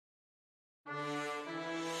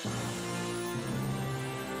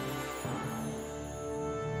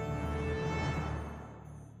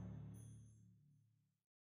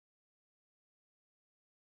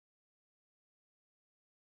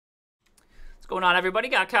Going on, everybody?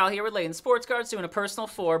 Got Kyle here with LaytonSportsCards doing a personal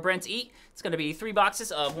for Brent E. It's going to be 3 boxes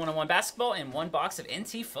of one-on-one basketball and 1 box of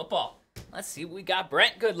NT football. Let's see what we got.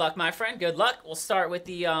 Brent, good luck, my friend. Good luck. We'll start with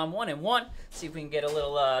the 1-and-1. See if we can get a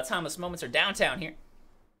little timeless moments or downtown here.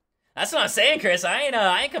 That's what I'm saying, Chris. I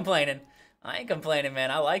ain't complaining. I ain't complaining, man.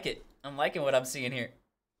 I like it. I'm liking what I'm seeing here.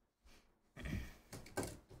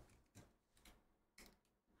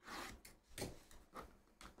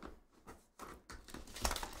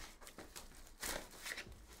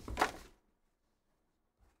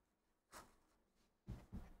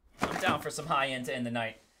 Down for some high end to end the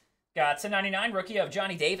night. Got 1099 rookie of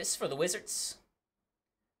Johnny Davis for the Wizards.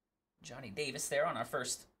 Johnny Davis there on our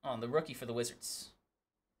first on the rookie for the Wizards.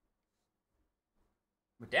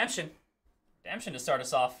 Redemption to start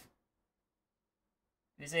us off.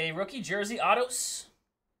 It is a rookie jersey autos.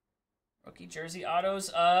 Rookie jersey autos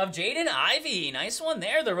of Jaden Ivey. Nice one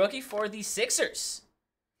there, the rookie for the Sixers.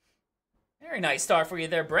 Very nice start for you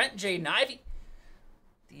there, Brent. Jaden Ivey.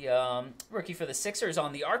 The rookie for the Sixers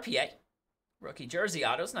on the RPA. Rookie jersey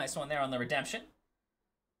autos. Nice one there on the redemption.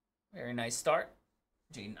 Very nice start.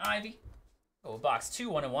 Jaden Ivey. Go with box 2,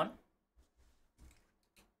 1-and-1.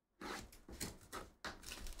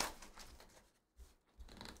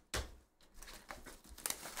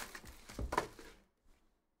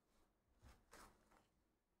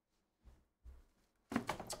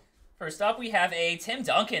 First up, we have a Tim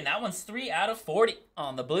Duncan. That one's 3 out of 40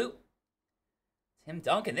 on the blue. Tim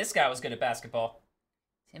Duncan, this guy was good at basketball.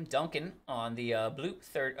 Tim Duncan on the blue,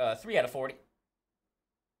 3 out of 40.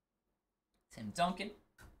 Tim Duncan.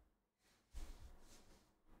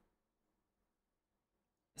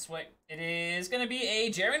 This way, it is going to be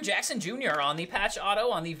a Jaren Jackson Jr. on the patch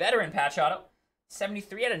auto, on the veteran patch auto.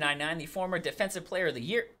 73 out of 99, the former defensive player of the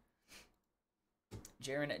year.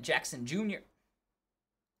 Jaren Jackson Jr.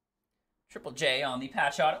 Triple J on the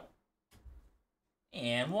patch auto.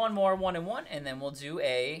 And one more 1-and-1, and then we'll do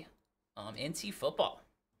a NT football.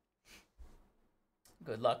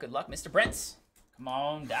 Good luck, Mr. Brent. Come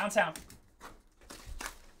on downtown.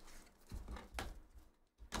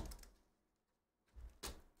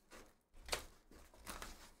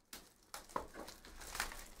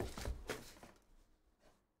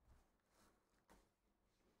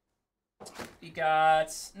 We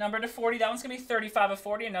got number to 40. That one's going to be 35 of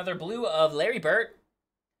 40. Another blue of Larry Bird.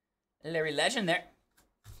 Larry Legend there.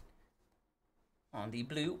 On the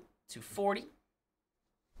blue to 40.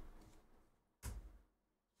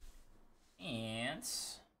 And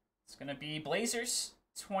it's going to be Blazers.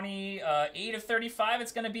 28 of 35.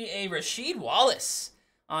 It's going to be a Rasheed Wallace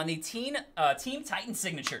on the Team Titan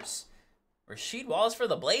signatures. Rasheed Wallace for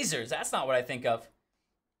the Blazers. That's not what I think of.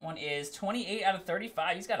 One is 28 out of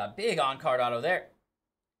 35. He's got a big on-card auto there.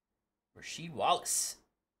 Rasheed Wallace.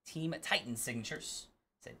 Team Titan signatures.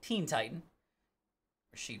 It said Team Titan.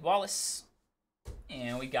 Rasheed Wallace.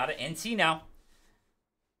 And we got an NT now.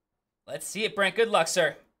 Let's see it, Brent. Good luck,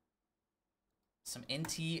 sir. Some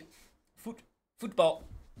NT football.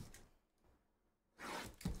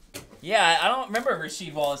 Yeah, I don't remember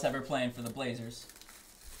Rasheed Wallace ever playing for the Blazers.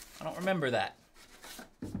 I don't remember that.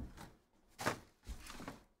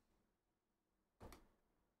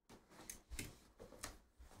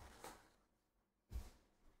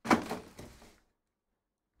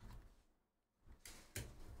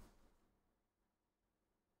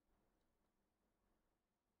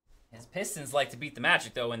 His Pistons like to beat the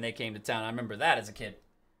Magic, though, when they came to town. I remember that as a kid.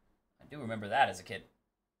 I do remember that as a kid.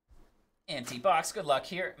 Empty box. Good luck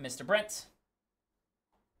here, Mr. Brent.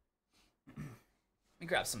 Let me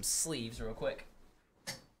grab some sleeves real quick.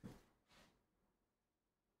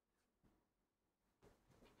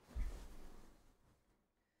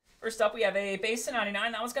 First up, we have a base to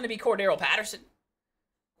 99. That one's going to be Cordero Patterson.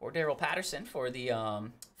 Cordero Patterson for the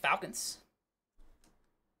Falcons.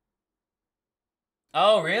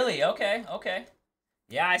 Oh, really? Okay, okay.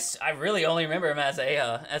 Yeah, I really only remember him as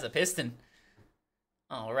a Piston.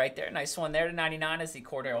 All right there. Nice one there to 99 is the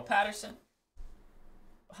Cordero Patterson.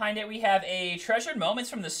 Behind it, we have a Treasured Moments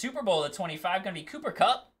from the Super Bowl at 25. Going to be Cooper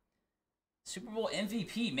Kupp. Super Bowl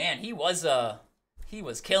MVP. Man, he was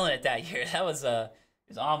killing it that year. That was he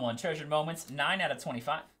was on one. Treasured Moments, 9 out of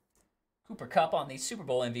 25. Cooper Kupp on the Super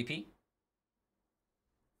Bowl MVP.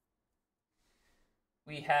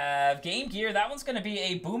 We have Game Gear. That one's going to be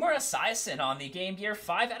a Boomer Esiason on the Game Gear,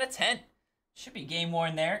 5 out of 10. Should be game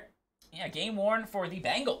worn there. Yeah, game worn for the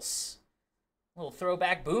Bengals. Little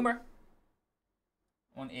throwback Boomer.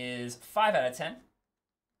 One is 5 out of 10.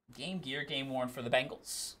 Game Gear, game worn for the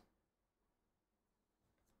Bengals.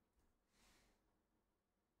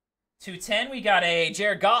 210, we got a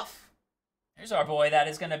Jared Goff. There's our boy. That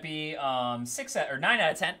is going to be 9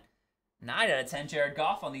 out of 10. 9 out of 10, Jared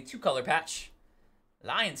Goff on the 2-color patch.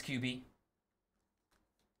 Lions QB.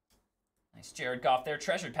 Nice Jared Goff there.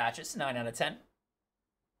 Treasured patches, 9 out of 10.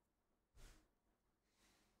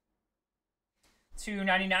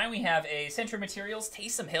 $2.99, we have a Century Materials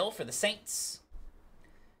Taysom Hill for the Saints.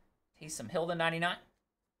 Taysom Hill to 99.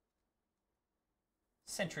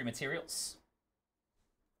 Century Materials.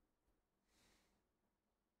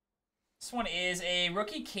 This one is a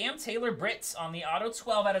rookie Cam Taylor Britt on the auto,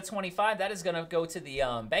 12 out of 25. That is going to go to the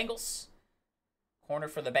Bengals. Corner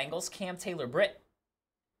for the Bengals, Cam Taylor Britt.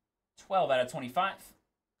 12 out of 25.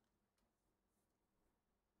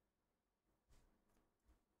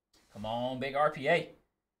 Come on, big RPA.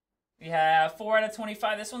 We have 4 out of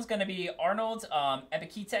 25. This one's going to be Arnold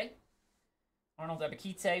Ebikite. Arnold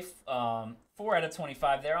Ebikite, 4 out of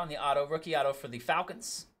 25 there on the auto. Rookie auto for the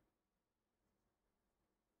Falcons.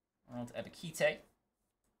 Arnold Ebikite.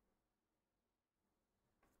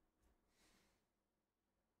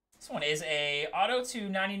 This one is a auto to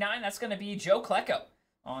 99. That's going to be Joe Klecko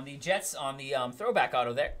on the Jets on the throwback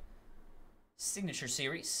auto there. Signature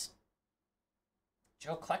series.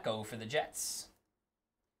 Joe Klecko for the Jets.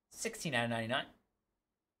 16 out of 99.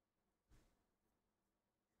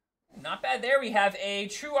 Not bad there. We have a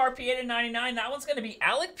true RPA to 99. That one's going to be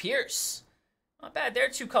Alec Pierce. Not bad there.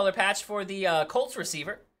 2-color patch for the Colts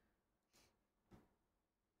receiver.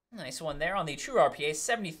 Nice one there on the true RPA.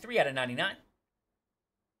 73 out of 99.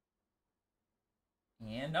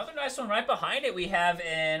 And another nice one right behind it. We have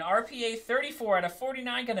an RPA 34 out of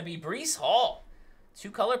 49. Going to be Breece Hall.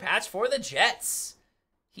 2-color patch for the Jets.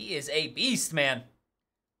 He is a beast, man.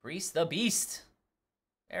 Breece the Beast.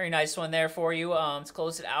 Very nice one there for you. To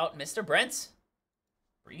close it out, Mr. Brent.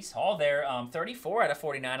 Breece Hall there, 34 out of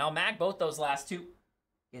 49. I'll mag both those last two.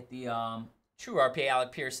 Get the true RPA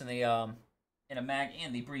Alec Pierce in a mag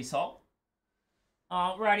and the Breece Hall.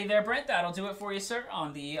 Alrighty there, Brent. That'll do it for you, sir,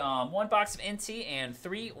 on the 1 box of NT and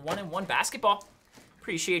 3 1-in-1 basketball.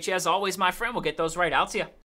 Appreciate you as always, my friend. We'll get those right out to you.